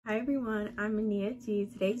Hi everyone, I'm Ania G.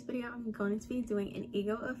 Today's video I'm going to be doing an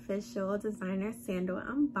Ego official designer sandal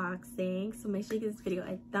unboxing. So make sure you give this video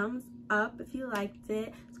a thumbs up if you liked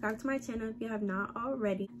it. Subscribe to my channel if you have not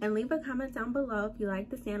already. And leave a comment down below if you like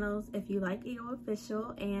the sandals, if you like Ego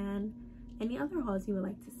official, and any other hauls you would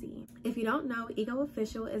like to see. If you don't know, Ego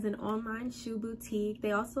Official is an online shoe boutique.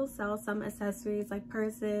 They also sell some accessories like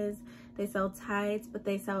purses, they sell tights, but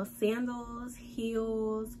they sell sandals,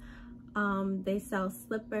 heels, they sell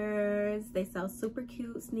slippers, they sell super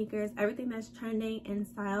cute sneakers, everything that's trending in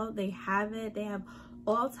style, they have it. They have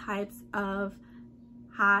all types of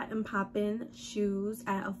hot and poppin' shoes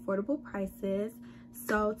at affordable prices.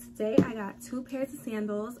 So today I got two pairs of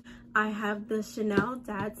sandals. I have the Chanel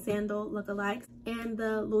Dad Sandal lookalikes and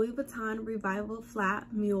the Louis Vuitton Revival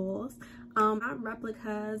Flat Mules. Not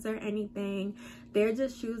replicas or anything. They're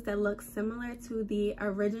just shoes that look similar to the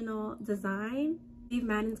original design. Steve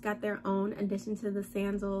Madden's got their own addition to the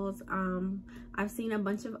sandals. I've seen a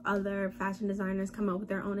bunch of other fashion designers come up with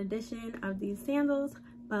their own edition of these sandals,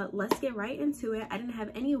 but let's get right into it. I didn't have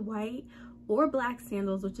any white or black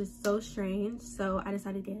sandals, which is so strange, so I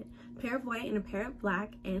decided to get a pair of white and a pair of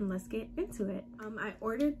black, and let's get into it. I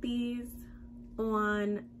ordered these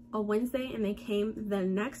on a Wednesday and they came the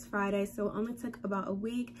next Friday, so it only took about a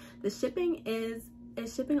week. The shipping is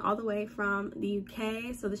shipping all the way from the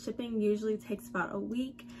UK, so the shipping usually takes about a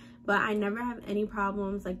week, but I never have any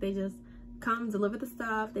problems. Like, they just come, deliver the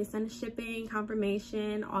stuff, they send a shipping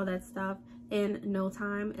confirmation, all that stuff in no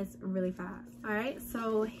time. It's really fast. All right,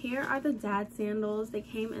 so here are the Dad sandals. They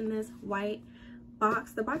came in this white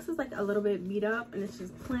box. The box is like a little bit beat up and it's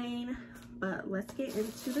just plain, but let's get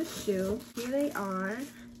into the shoe. Here they are.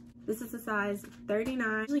 This is a size 39.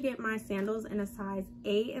 I usually get my sandals in a size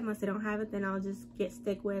 8. Unless they don't have it, then I'll just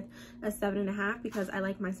stick with a 7.5 because I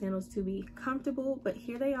like my sandals to be comfortable. But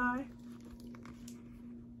here they are,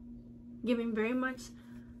 giving very much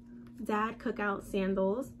dad cookout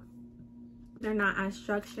sandals. They're not as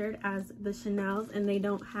structured as the Chanel's, and they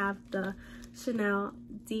don't have the Chanel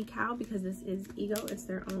decal because this is Ego. It's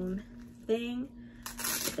their own thing.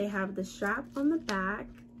 They have the strap on the back,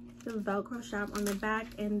 the Velcro strap on the back,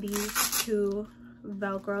 and these two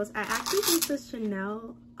Velcros. I actually think the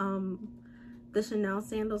Chanel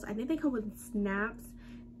sandals, I think they come with snaps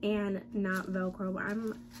and not Velcro, but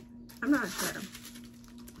I'm not sure.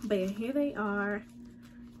 But yeah, here they are.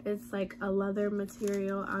 It's like a leather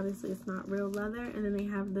material. Obviously it's not real leather. And then they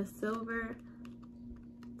have the silver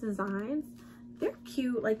designs. They're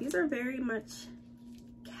cute. Like, these are very much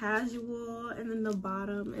casual, and then the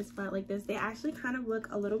bottom is flat like this. They actually kind of look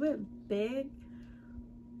a little bit big,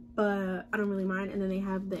 but I don't really mind. And then they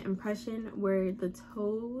have the impression where the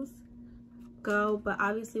toes go, but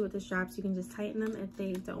obviously with the straps you can just tighten them if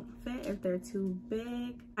they don't fit, if they're too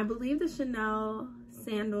big. I believe the Chanel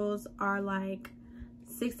sandals are like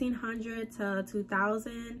 $1,600 to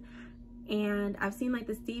 $2,000, and I've seen like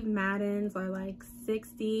the Steve Maddens are like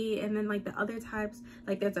 $60, and then like the other types,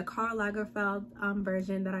 like there's a Karl Lagerfeld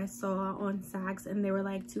version that I saw on Saks and they were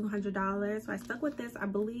like $200. So I stuck with this. I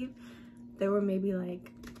believe they were maybe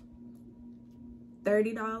like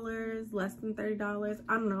 $30, less than $30.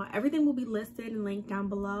 I don't know. Everything will be listed and linked down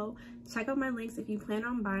below. Check out my links if you plan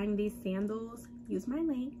on buying these sandals. Use my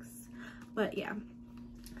links. But yeah,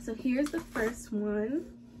 so here's the first one.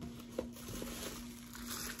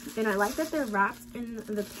 And I like that they're wrapped in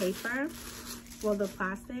the paper, well, the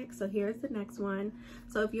plastic. So here's the next one.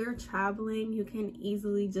 So if you're traveling, you can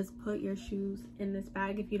easily just put your shoes in this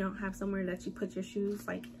bag if you don't have somewhere that you put your shoes,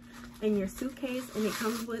 like in your suitcase. And it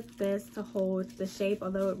comes with this to hold the shape,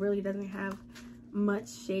 although it really doesn't have much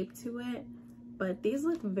shape to it. But these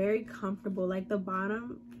look very comfortable. Like, the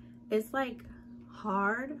bottom, it's like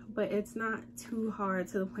hard, but it's not too hard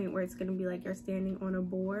to the point where it's going to be like you're standing on a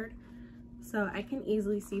board. So I can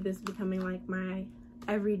easily see this becoming like my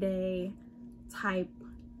everyday type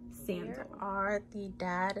sandal. Here are the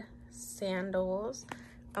Dad sandals.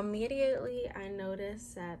 Immediately I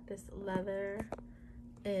noticed that this leather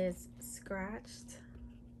is scratched.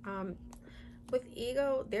 With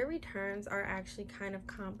Ego, their returns are actually kind of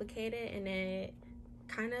complicated, and it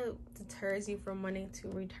kind of deters you from wanting to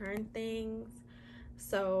return things.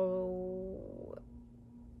 So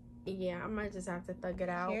yeah, I might just have to thug it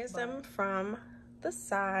out. Here's them from the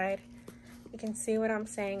side. You can see what I'm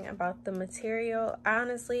saying about the material.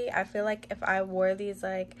 Honestly, I feel like if I wore these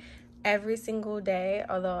like every single day,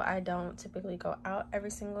 although I don't typically go out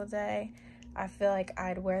every single day, I feel like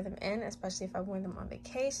I'd wear them in, especially if I wore them on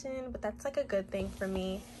vacation. But that's like a good thing for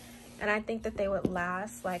me, and I think that they would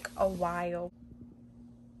last like a while.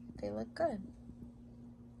 They look good.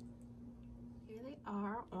 Here they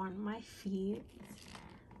are on my feet.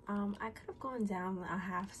 I could have gone down a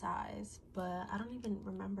half size, but I don't even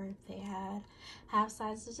remember if they had half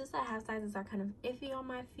size. It's just that half sizes are kind of iffy on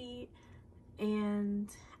my feet. And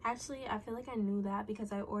actually, I feel like I knew that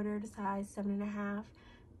because I ordered a size 7.5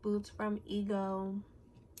 boots from Ego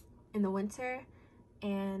in the winter,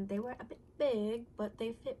 and they were a bit big, but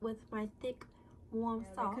they fit with my thick warm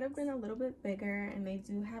socks. They could have been a little bit bigger, and they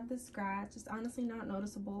do have the scratch. It's honestly not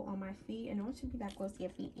noticeable on my feet, and no one should be that close to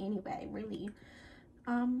your feet anyway, really.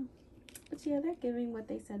 But yeah, they're giving what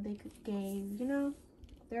they said they could give, you know.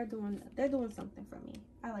 They're doing something for me.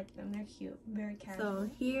 I like them. They're cute, very casual. So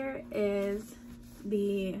here is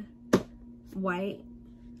the white.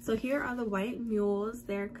 So here are the white mules.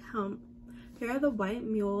 Here are the white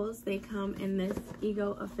mules. They come in this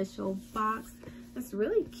Ego official box. It's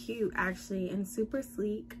really cute actually, and super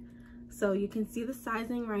sleek. So you can see the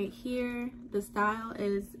sizing right here. The style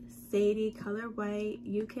is Sadie color white,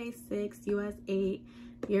 UK 6, US 8,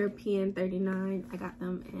 European 39. I got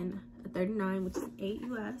them in a 39, which is 8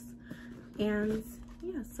 US. And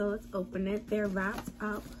yeah, so let's open it. They're wrapped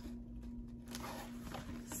up.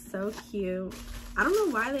 So cute. I don't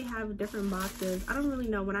know why they have different boxes. I don't really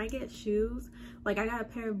know. When I get shoes, like I got a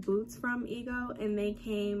pair of boots from Ego and they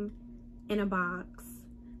came in a box.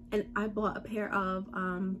 And I bought a pair of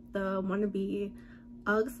the wannabe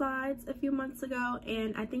UGG slides a few months ago,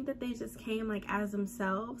 and I think that they just came like as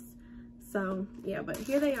themselves. So yeah, but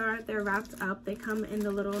here they are. They're wrapped up. They come in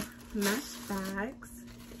the little mesh bags.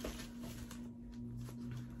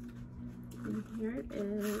 And here it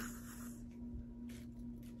is.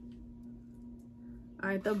 All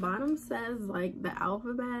right, the bottom says like the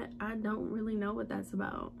alphabet. I don't really know what that's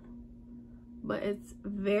about, but it's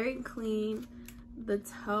very clean. The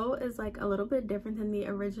toe is like a little bit different than the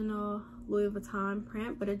original Louis Vuitton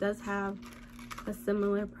print, but it does have a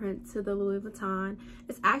similar print to the Louis Vuitton.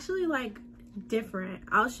 It's actually like different.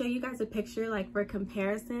 I'll show you guys a picture like for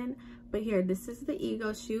comparison, but here, this is the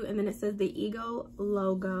Ego shoe, and then it says the Ego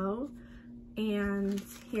logo, and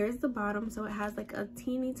here's the bottom. So it has like a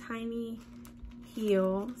teeny tiny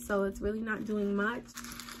heel, so it's really not doing much.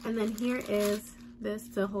 And then here is this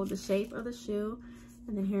to hold the shape of the shoe,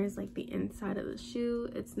 and then here's like the inside of the shoe.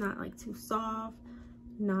 It's not like too soft,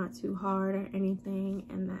 not too hard or anything.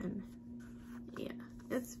 And then yeah,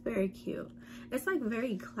 it's very cute. It's like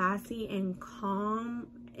very classy and calm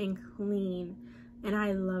and clean, and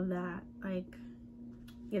I love that. Like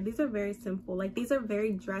yeah, these are very simple. Like these are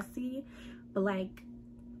very dressy, but like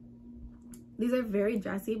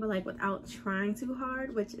without trying too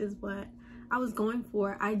hard, which is what I was going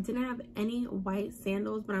for. I didn't have any white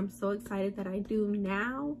sandals, but I'm so excited that I do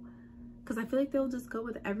now because I feel like they'll just go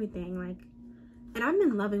with everything. Like, and I've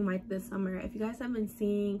been loving white this summer. If you guys have been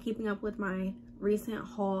keeping up with my recent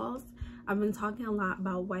hauls, I've been talking a lot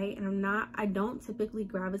about white, and I don't typically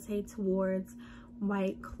gravitate towards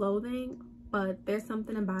white clothing, but there's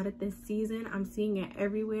something about it this season. I'm seeing it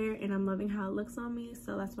everywhere, and I'm loving how it looks on me,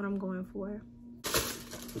 so that's what I'm going for.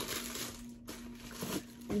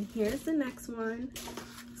 And here's the next one.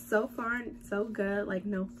 So far, so good. Like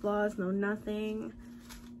no flaws, no nothing.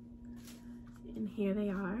 And here they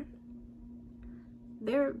are.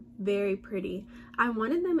 They're very pretty. I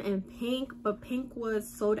wanted them in pink, but pink was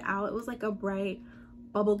sold out. It was like a bright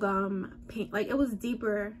bubblegum pink. Like it was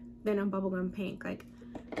deeper than a bubblegum pink. Like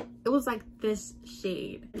it was like this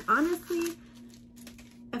shade. And honestly,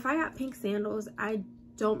 if I got pink sandals, I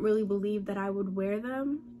don't really believe that I would wear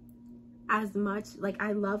them as much. Like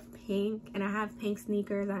I love pink, and I have pink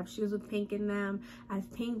sneakers, I have shoes with pink in them, I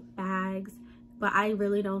have pink bags, but I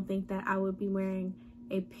really don't think that I would be wearing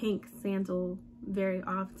a pink sandal very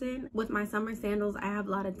often. With my summer sandals, I have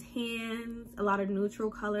a lot of tans, a lot of neutral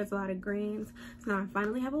colors, a lot of greens. So now I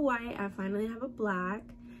finally have a white, I finally have a black,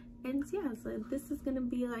 and yeah, so this is gonna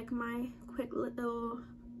be like my quick little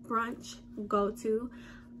brunch go-to.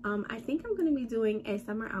 I think I'm going to be doing a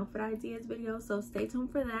summer outfit ideas video, so stay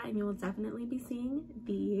tuned for that, and you will definitely be seeing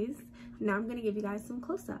these. Now I'm going to give you guys some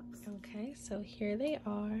close-ups. Okay, so here they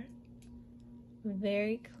are.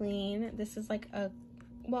 Very clean. This is like a,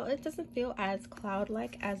 well, it doesn't feel as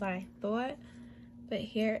cloud-like as I thought, but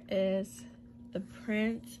here is the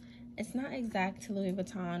print. It's not exact to Louis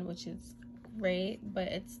Vuitton, which is great, but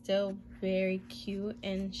it's still very cute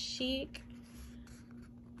and chic.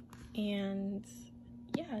 And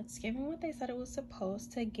yeah, it's giving what they said it was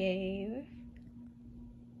supposed to give.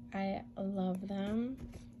 I love them.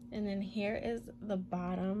 And then here is the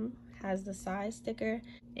bottom, has the size sticker,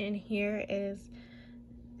 and here is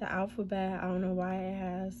the alphabet. I don't know why it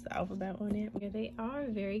has the alphabet on it. Yeah, they are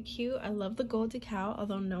very cute. I love the gold decal,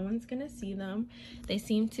 although no one's gonna see them. They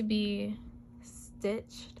seem to be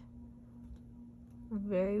stitched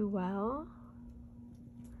very well.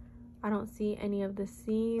 I don't see any of the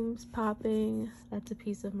seams popping. That's a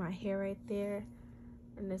piece of my hair right there.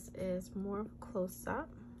 And this is more close-up.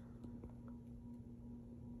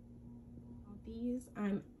 These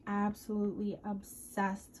I'm absolutely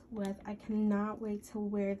obsessed with. I cannot wait to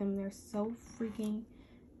wear them. They're so freaking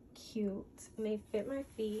cute. And they fit my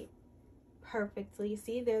feet perfectly.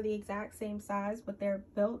 See, they're the exact same size, but they're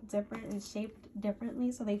built different and shaped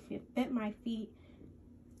differently, so they fit my feet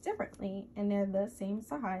differently, and they're the same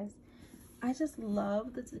size. I just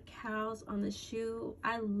love the decals on the shoe.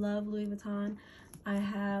 I love Louis Vuitton. I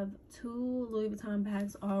have 2 Louis Vuitton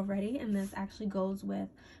bags already, and this actually goes with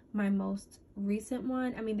my most recent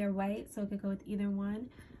one. I mean, they're white, so it could go with either one,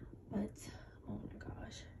 but oh my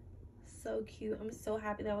gosh, so cute. I'm so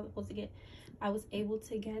happy that I was able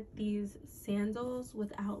to get these sandals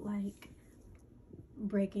without like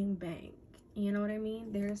breaking bank. You know what I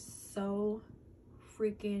mean? They're so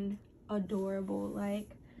freaking adorable. Like,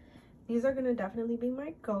 these are gonna definitely be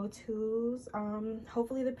my go-tos.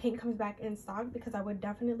 Hopefully the pink comes back in stock, because I would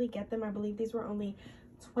definitely get them. I believe these were only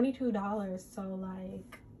 $22, so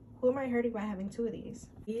like, who am I hurting by having 2 of these?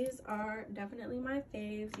 These are definitely my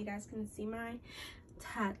faves. You guys can see my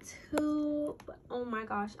tattoo, but oh my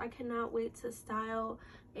gosh, I cannot wait to style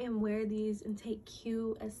and wear these and take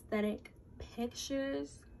cute aesthetic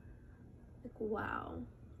pictures. Like, wow,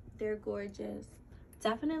 they're gorgeous.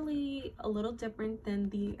 Definitely a little different than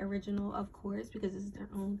the original, of course, because this is their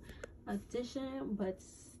own edition, but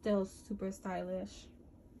still super stylish.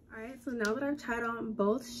 All right, so now that I've tried on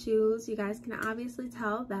both shoes, you guys can obviously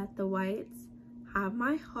tell that the whites have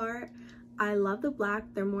my heart. I love the black.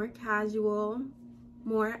 They're more casual,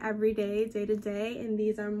 more everyday, day to day, and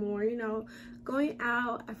these are more, you know, going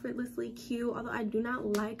out, effortlessly cute. Although I do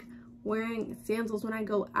not like wearing sandals when I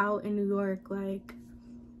go out in New York. Like,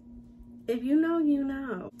 if you know, you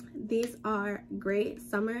know. These are great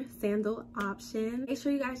summer sandal options. Make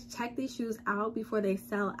sure you guys check these shoes out before they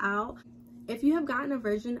sell out. If you have gotten a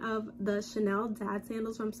version of the Chanel Dad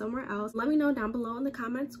Sandals from somewhere else, let me know down below in the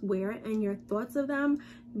comments where and your thoughts of them,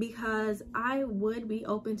 because I would be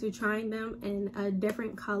open to trying them in a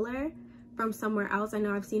different color from somewhere else. I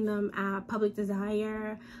know I've seen them at Public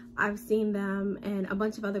Desire. I've seen them in a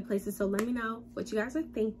bunch of other places, so let me know what you guys are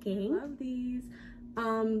thinking. Love these.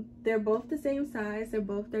 They're both the same size. They're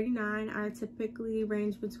both 39. I typically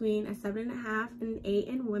range between a 7.5 and 8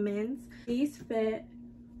 in women's. These fit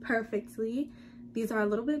perfectly. These are a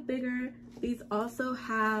little bit bigger. These also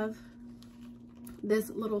have this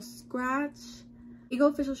little scratch. Ego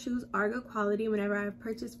Official shoes are good quality whenever I've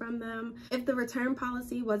purchased from them. If the return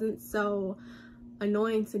policy wasn't so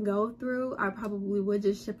annoying to go through, I probably would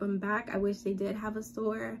just ship them back. I wish they did have a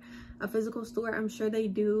store, a physical store. I'm sure they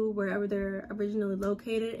do wherever they're originally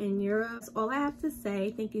located in Europe. That's all I have to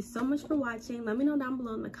say. Thank you so much for watching. Let me know down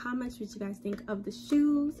below in the comments what you guys think of the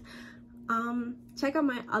shoes. Check out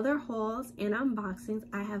my other hauls and unboxings.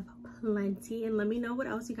 I have plenty, and let me know what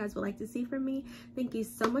else you guys would like to see from me. Thank you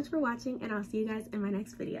so much for watching, and I'll see you guys in my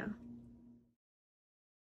next video.